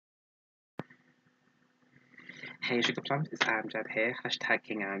Hey Sugarplums, it's Amjad here, hashtag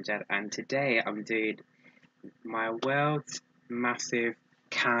King Amjad, and today I'm doing my world's massive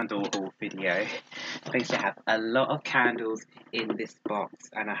candle haul video. Basically, I have a lot of candles in this box,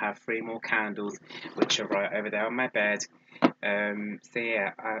 and I have 3 more candles which are right over there on my bed. So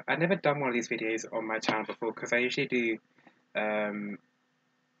yeah, I've never done one of these videos on my channel before because I usually do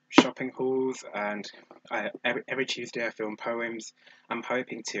shopping hauls, and every Tuesday I film poems. I'm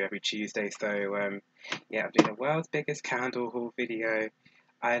hoping to every Tuesday, so yeah, I'm doing the world's biggest candle haul video.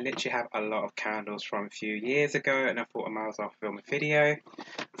 I literally have a lot of candles from a few years ago, and I thought I might as well film a video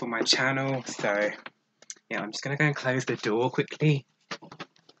for my channel. So yeah, I'm just gonna go and close the door quickly.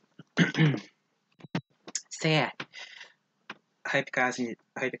 So yeah, I hope you guys enjoy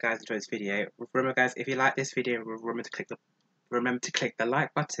this video. Remember, guys, if you like this video, remember to click the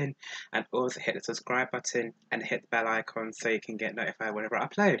like button and also hit the subscribe button and hit the bell icon so you can get notified whenever I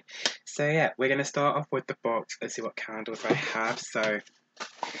upload. So yeah, we're going to start off with the box and see what candles I have. So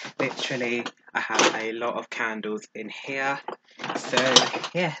literally I have a lot of candles in here. So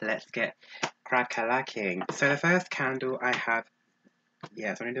yeah, let's get crack-a-lacking. So the first candle I have,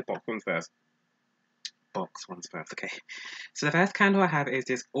 yeah, so I need the box ones first. Okay. So the first candle I have is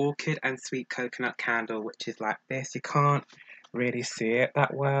this orchid and sweet coconut candle, which is like this. You can't really see it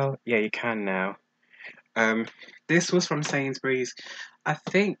that well. Yeah, you can now. This was from Sainsbury's. I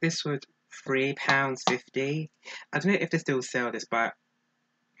think this was £3.50. I don't know if they still sell this, but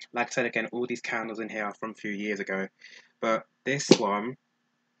like I said again, all these candles in here are from a few years ago. But this one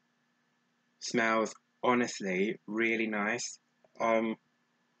smells honestly really nice. It's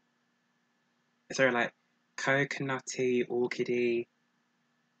very like coconutty, orchidy.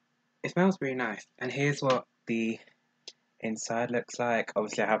 It smells really nice. And here's what the inside looks like.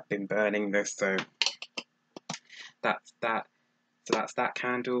 Obviously I have been burning this, so that's that. So that's that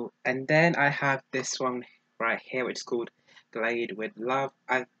candle. And then I have this one right here, which is called Glade with Love.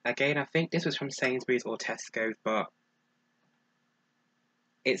 I think this was from Sainsbury's or Tesco's, but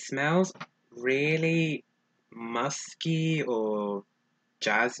it smells really musky or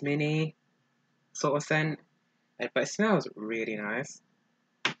jasmine-y sort of scent. But it smells really nice.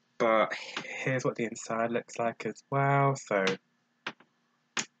 But here's what the inside looks like as well. So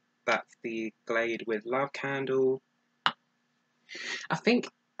that's the Glade with Love candle. I think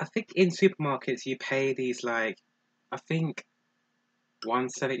in supermarkets you pay these like, I think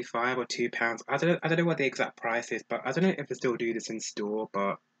 £1.75 or £2. I don't know what the exact price is, but I don't know if they still do this in store.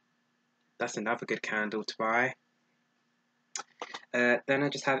 But that's another good candle to buy. Then I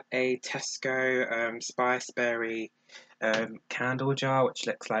just have a Tesco Spiceberry candle jar, which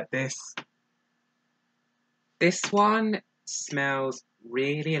looks like this. This one smells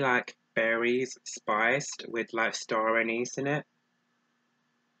really like berries spiced with like star anise in it.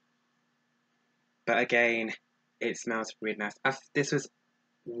 But again, it smells really nice. This was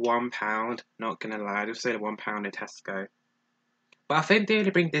 £1, not gonna lie, this was only £1 in Tesco. But I think they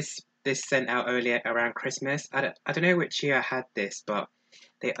only bring this scent out earlier around Christmas. I don't know which year I had this, but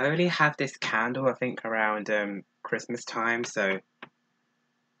they only have this candle I think around Christmas time. So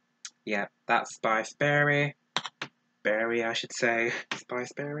yeah, that's Spiceberry. Berry, I should say.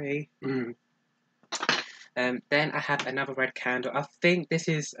 Spiceberry. Then I have another red candle. I think this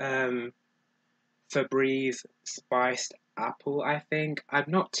is Febreze spiced apple, I think. I'm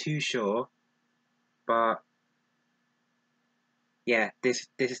not too sure, but yeah, this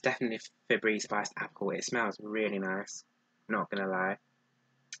is definitely Febreze spiced apple. It smells really nice, not gonna lie.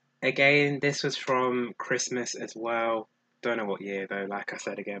 Again, this was from Christmas as well. Don't know what year though, like I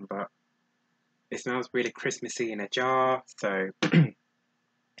said again, but it smells really Christmassy in a jar. So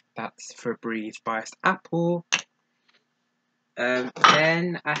that's Febreze spiced apple.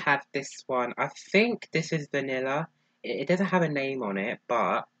 Then I have this one. I think this is vanilla. It doesn't have a name on it,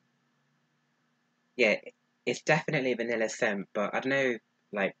 but yeah, it's definitely vanilla scent. But I don't know,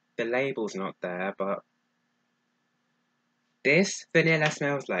 like the label's not there. But this vanilla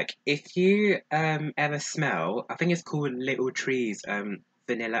smells like, if you ever smell, I think it's called Little Trees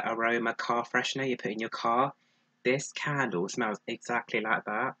vanilla aroma car freshener you put in your car. This candle smells exactly like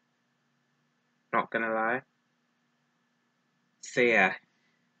that. Not gonna lie. So yeah,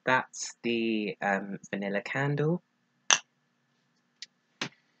 that's the vanilla candle.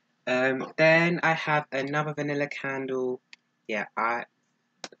 Then I have another vanilla candle. Yeah, I'm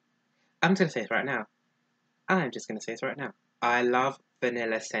just gonna say it right now. I'm just gonna say it right now. I love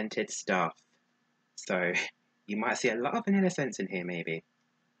vanilla scented stuff. So you might see a lot of vanilla scents in here maybe.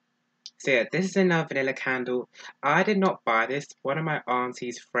 So yeah, this is another vanilla candle. I did not buy this. One of my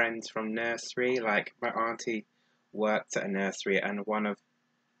auntie's friends from nursery, like my auntie worked at a nursery, and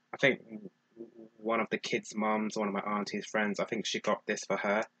I think one of the kids' mums, one of my auntie's friends. I think she got this for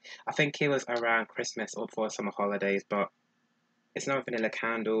her. I think it was around Christmas or for summer holidays, but it's not a vanilla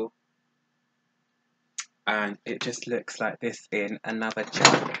candle, and it just looks like this in another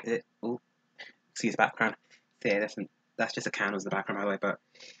jar. Excuse the background. So yeah, that's just a candle in the background, by the way. But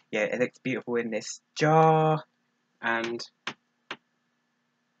yeah, it looks beautiful in this jar, and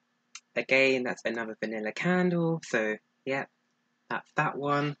again, that's another vanilla candle. So yeah, that's that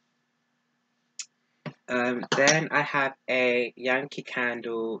one. Then I have a Yankee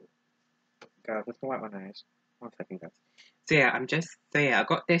Candle. God, what's my white one eyes? 1 second, guys. So yeah, I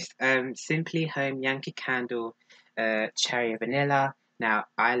got this Simply Home Yankee Candle Cherry Vanilla. Now,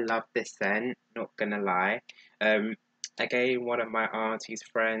 I love this scent, not gonna lie. Again, one of my auntie's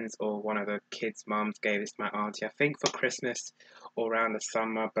friends or one of the kids' mums gave this to my auntie, I think for Christmas or around the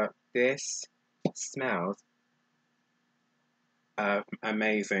summer, but this smells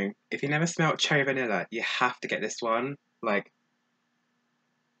amazing. If you never smelled cherry vanilla, you have to get this one. Like,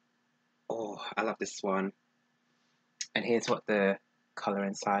 oh, I love this one. And here's what the colour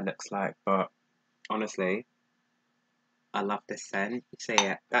inside looks like. But honestly, I love this scent. So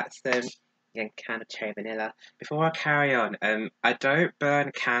yeah, that's the can of cherry vanilla. Before I carry on, I don't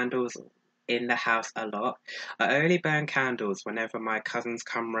burn candles in the house a lot. I only burn candles whenever my cousins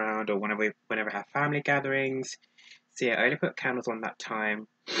come round or whenever I have family gatherings. So yeah, I only put candles on that time.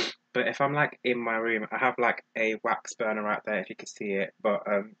 But if I'm like in my room, I have like a wax burner out there if you can see it. But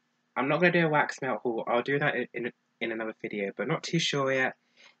I'm not gonna do a wax melt haul. I'll do that in another video, but not too sure yet.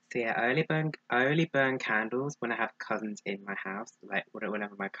 So yeah, I only burn candles when I have cousins in my house, like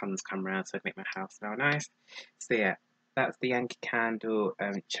whenever my cousins come around, so it make my house smell nice. So yeah, that's the Yankee Candle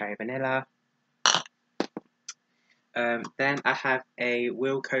cherry vanilla. Then I have a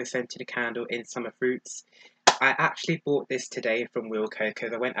Wilko scented candle in summer fruits. I actually bought this today from Wilko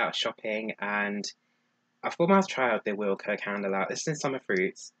because I went out shopping and I thought I was trying out the Wilko candle out. This is in summer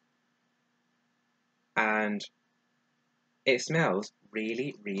fruits and it smells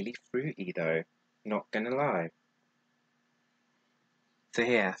really, really fruity though, not gonna lie. So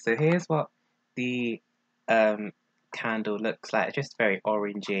here's what the candle looks like. It's just very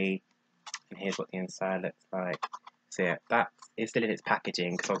orangey, and here's what the inside looks like. So yeah, that is still in its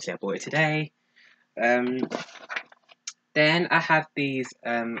packaging because obviously I bought it today. Then I have these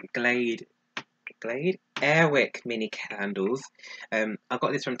Glade Airwick mini candles. I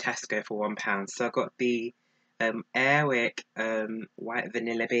got this from Tesco for £1. So I got the Airwick white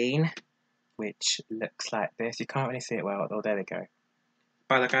vanilla bean, which looks like this. You can't really see it well. Oh, there we go.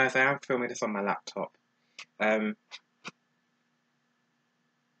 By the way, guys, I am filming this on my laptop.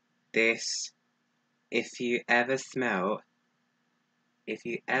 This, if you ever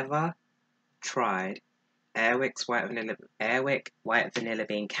tried Airwick white vanilla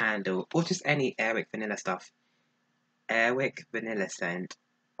bean candle, or just any Airwick vanilla stuff, Airwick vanilla scent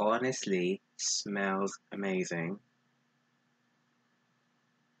honestly smells amazing.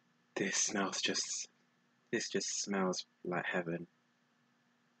 This just smells like heaven.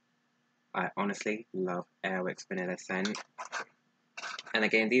 I honestly love Airwick's vanilla scent. And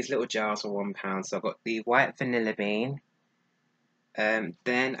again, these little jars are £1. So I've got the white vanilla bean.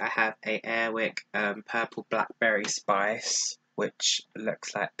 Then I have a Airwick purple blackberry spice, which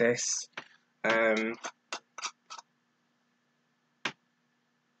looks like this.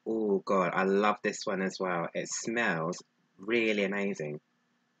 Oh god, I love this one as well. It smells really amazing.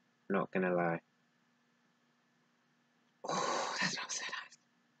 Not gonna lie. Oh, that smells so nice.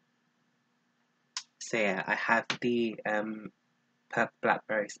 So yeah, I have the purple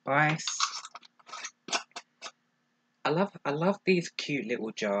blackberry spice. I love these cute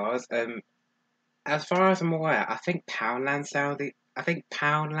little jars. As far as I'm aware, I think Poundland sell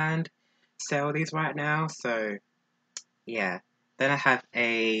these right now. So yeah. Then I have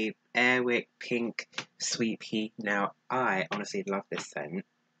a Airwick pink sweet pea. Now I honestly love this scent.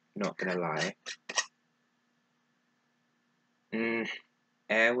 Not gonna lie.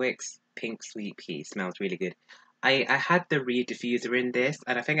 Airwick's pink sweet pea smells really good. I had the reed diffuser in this,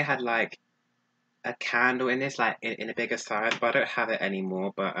 and I think I had like a candle in this, like in a bigger size, but I don't have it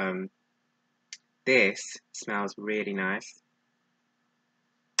anymore. But this smells really nice.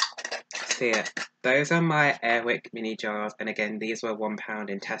 So yeah, those are my Airwick mini jars, and again, these were £1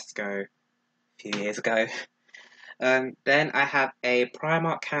 in Tesco a few years ago. Then I have a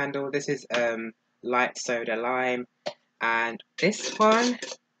Primark candle. This is light soda lime, and this one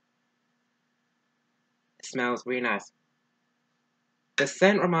smells really nice. The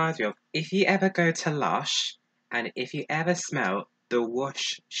scent reminds me of, if you ever go to Lush and if you ever smell the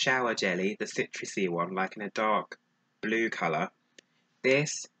Whoosh shower jelly, the citrusy one, like in a dark blue colour,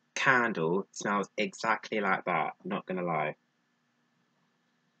 this candle smells exactly like that, not gonna lie.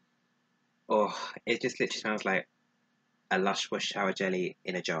 Oh, it just literally smells like a Lush Wash shower jelly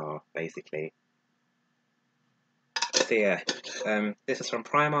in a jar, basically. So yeah, this is from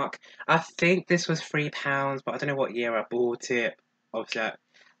Primark. I think this was £3, but I don't know what year I bought it. Obviously,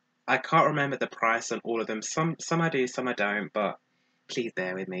 I can't remember the price on all of them. Some I do, some I don't, but please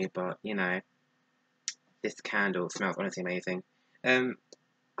bear with me. But you know, this candle smells honestly amazing. Um,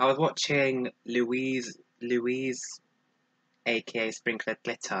 I was watching Louise, aka Sprinkler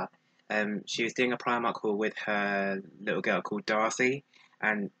Glitter. She was doing a Primark haul with her little girl called Darcy,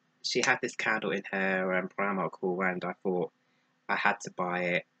 and she had this candle in her Primark haul, and I thought I had to buy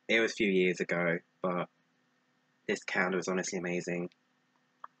it. It was a few years ago, but this candle is honestly amazing.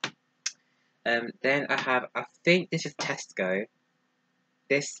 Then I think this is Tesco.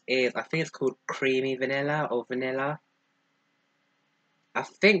 I think it's called Creamy Vanilla or Vanilla. I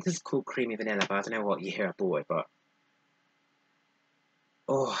think this is called Creamy Vanilla, but I don't know what year I bought it, but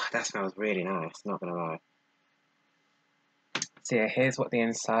oh, that smells really nice, not gonna lie. So yeah, here's what the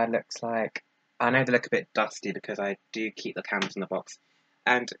inside looks like. I know they look a bit dusty because I do keep the candles in the box.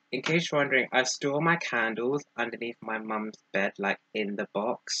 And in case you're wondering, I store my candles underneath my mum's bed, like in the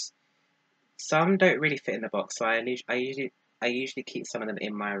box. Some don't really fit in the box, so I usually keep some of them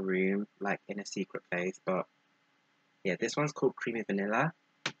in my room, like in a secret place. But yeah, this one's called Creamy Vanilla,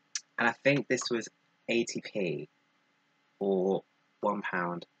 and I think this was 80p or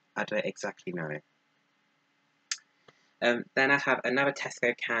 £1. I don't exactly know. Then I have another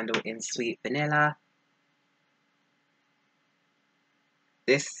Tesco candle in Sweet Vanilla.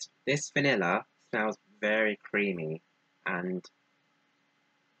 This vanilla smells very creamy, and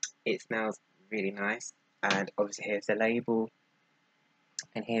it smells really nice. And obviously here's the label,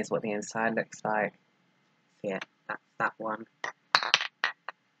 and here's what the inside looks like. So yeah, that's that one.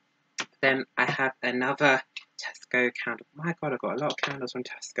 Then I have another Tesco candle. My God, I've got a lot of candles from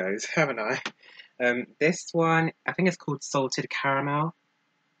Tesco's, haven't I? This one, I think it's called Salted Caramel.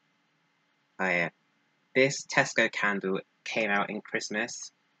 Oh yeah. This Tesco candle came out in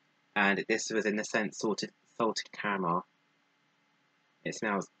Christmas, and this was in the scent salted caramel. It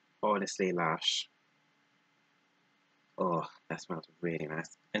smells honestly lush. Oh, that smells really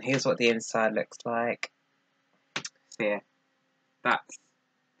nice. And here's what the inside looks like. So yeah, that's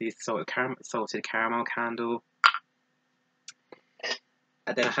the salted caramel candle.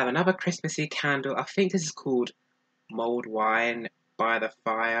 And then I have another Christmassy candle. I think this is called Mulled Wine by the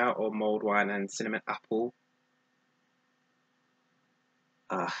Fire, or Mulled Wine and Cinnamon Apple.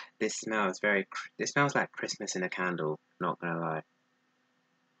 This smells like Christmas in a candle, not gonna lie.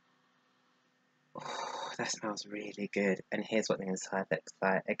 Oh, that smells really good. And here's what the inside looks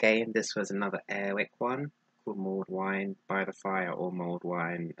like. Again, this was another Airwick one called Mulled Wine by the Fire, or Mulled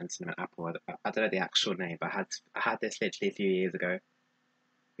Wine and Cinnamon Apple. I don't know the actual name, but I had this literally a few years ago.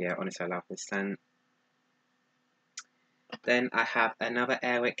 Yeah, honestly, I love this scent. Then I have another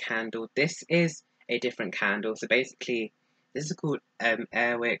Airwick candle. This is a different candle. So basically, this is called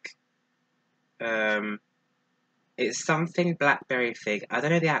Airwick. It's something blackberry fig. I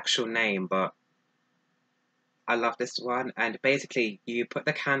don't know the actual name, but I love this one. And basically, you put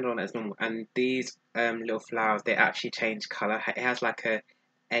the candle on as normal, and these little flowers, they actually change color. It has like a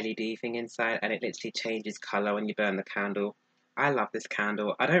LED thing inside, and it literally changes color when you burn the candle. I love this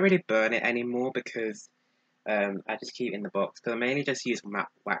candle. I don't really burn it anymore because I just keep it in the box, because I mainly just use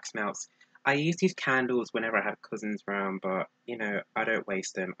wax melts. I use these candles whenever I have cousins round, but you know, I don't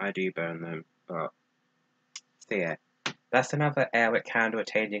waste them. I do burn them. But so yeah, that's another Airwick candle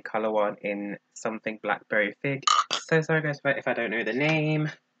changing colour one in something blackberry fig. So sorry guys if I don't know the name.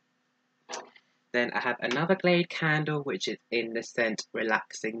 Then I have another Glade candle, which is in the scent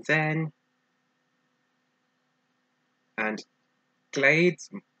Relaxing Zen. And Glade's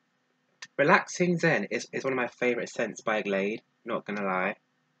Relaxing Zen is one of my favourite scents by Glade, not gonna lie.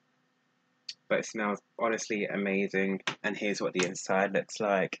 But it smells honestly amazing. And here's what the inside looks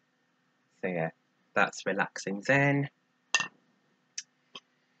like. So yeah, that's Relaxing Zen.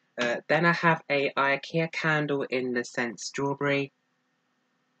 Then I have a IKEA candle in the scent Strawberry.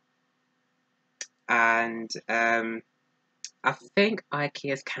 And I think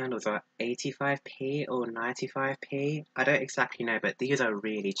IKEA's candles are 85p or 95p. I don't exactly know, but these are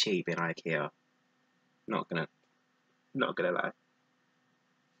really cheap in IKEA. Not gonna lie.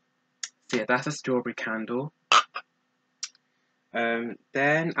 So yeah, that's a strawberry candle. Then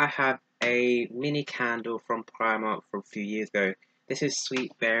I have a mini candle from Primark from a few years ago. This is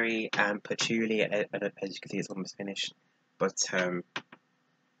sweet berry and patchouli, and as you can see, it's almost finished. But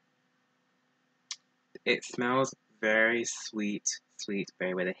it smells very sweet, sweet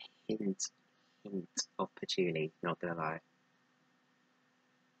berry with a hint of patchouli, not gonna lie.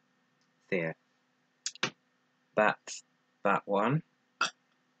 So yeah, that's that one.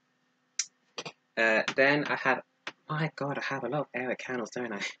 Then I have, my god, I have a lot of Airwick candles,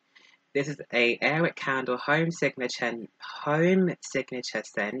 don't I? This is a Airwick candle home signature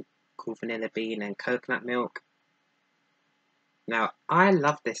scent called Vanilla Bean and Coconut Milk. Now, I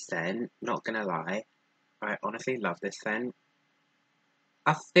love this scent, not gonna lie. I honestly love this scent.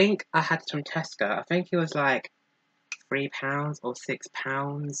 I think I had it from Tesco. I think it was like £3 or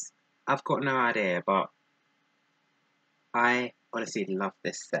 £6. I've got no idea, but I honestly love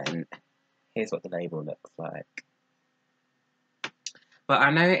this scent. Here's what the label looks like. But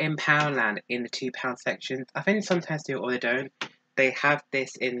I know in Poundland, in the £2 section, I think sometimes they do or they don't. They have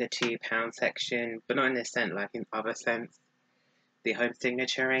this in the £2 section, but not in this scent, like in other scents. The Home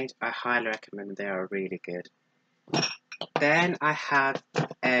Signature range, I highly recommend them. They are really good. Then I have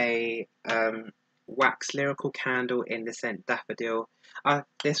a wax lyrical candle in the scent Daffodil.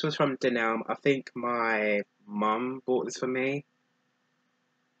 This was from Denelm. I think my mum bought this for me.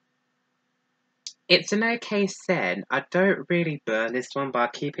 It's an okay scent. I don't really burn this one, but I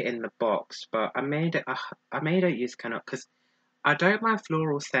keep it in the box. But I made it use kind of because I don't mind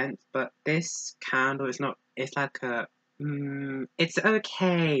floral scents, but this candle is not. It's like a. It's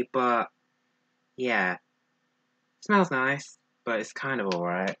okay, but yeah, smells nice, but it's kind of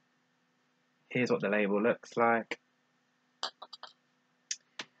alright. Here's what the label looks like.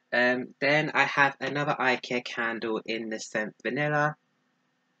 Then I have another IKEA candle in the scent Vanilla.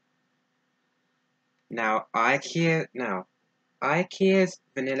 Now, IKEA's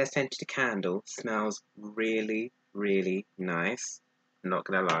vanilla scented candle smells really, really nice. I'm not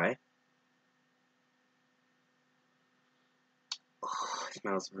gonna lie. Oh, it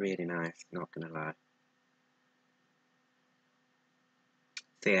smells really nice, not gonna lie.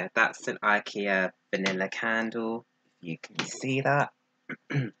 So yeah, that's an IKEA vanilla candle, if you can see that.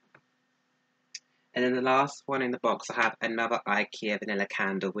 And then the last one in the box, I have another IKEA vanilla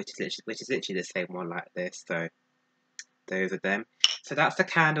candle, which is literally the same one like this. So those are them. So that's the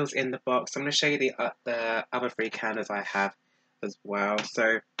candles in the box. I'm going to show you the other 3 candles I have as well.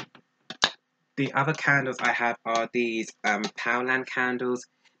 So the other candles I have are these Poundland candles.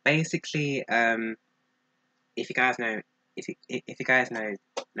 Basically, if you guys know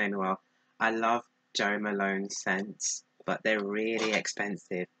me well, I love Jo Malone scents, but they're really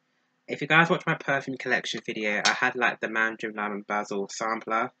expensive. If you guys watch my perfume collection video, I had like the Mandarin Lime and Basil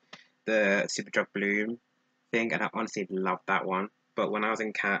sampler, the Superdrug Bloom thing, and I honestly loved that one. But when I was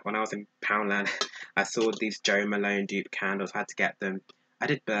in Poundland, I saw these Jo Malone dupe candles. I had to get them. I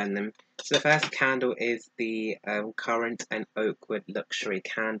did burn them. So the first candle is the Currant and Oakwood Luxury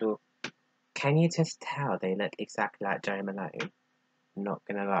candle. Can you just tell they look exactly like Jo Malone? Not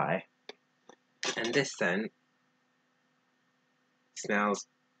gonna lie. And this scent smells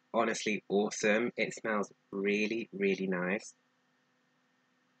honestly awesome. It smells really, really nice.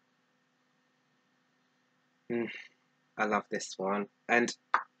 I love this one. And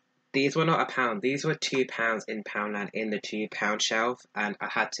these were not £1. These were £2 in Poundland in the £2 shelf, and I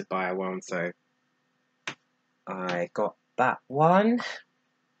had to buy one, so I got that one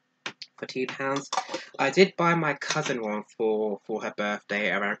for £2. I did buy my cousin one for her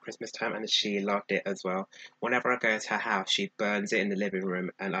birthday around Christmas time, and she loved it as well. Whenever I go to her house, she burns it in the living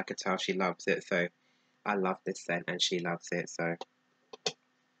room, and I could tell she loves it. So I love this scent, and she loves it. So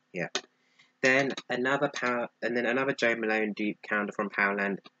yeah. Then another Jo Malone dupe candle from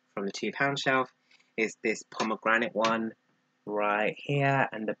Poundland from the £2 shelf is this pomegranate one right here,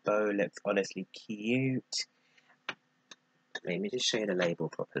 and the bow looks honestly cute. Let me just show you the label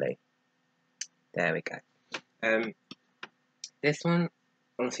properly. There we go. This one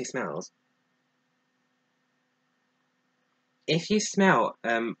honestly smells. If you smell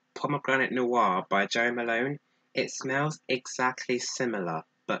Pomegranate Noir by Jo Malone, it smells exactly similar,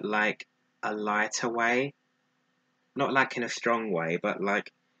 but like a lighter way. Not like in a strong way, but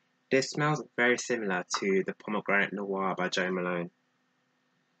like this smells very similar to the Pomegranate Noir by Jo Malone.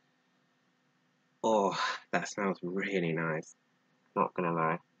 Oh, that smells really nice. Not gonna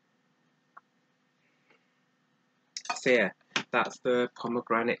lie. So yeah, that's the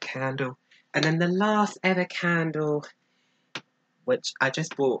pomegranate candle. And then the last ever candle, which I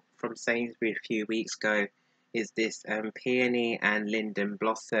just bought from Sainsbury's a few weeks ago, is this Peony and Linden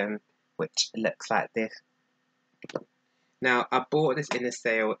Blossom, which looks like this. Now, I bought this in a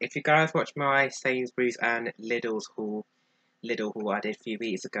sale. If you guys watch my Sainsbury's and Lidl haul I did a few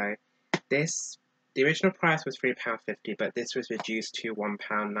weeks ago, the original price was £3.50, but this was reduced to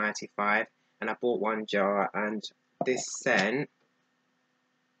 £1.95, and I bought 1 jar, and this scent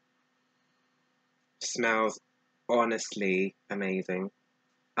smells honestly amazing.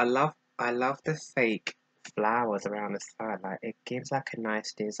 I love the fake flowers around the side. Like, it gives like a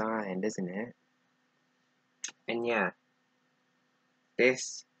nice design, doesn't it? And yeah,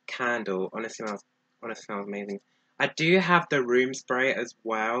 this candle honestly smells amazing. I do have the room spray as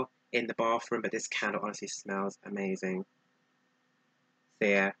well in the bathroom, but this candle honestly smells amazing. So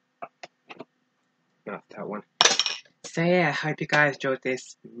yeah, that's that one. So yeah, I hope you guys enjoyed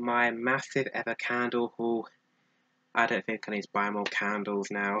this, my massive ever candle haul. I don't think I need to buy more candles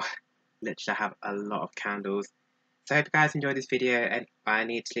now. Literally, I have a lot of candles. So I hope you guys enjoyed this video, and I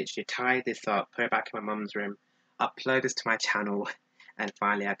need to literally tie this up, put it back in my mum's room, upload this to my channel, and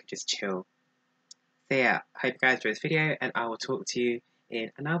finally I could just chill. So yeah, I hope you guys enjoyed this video, and I will talk to you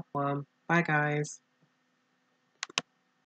in another one. Bye guys!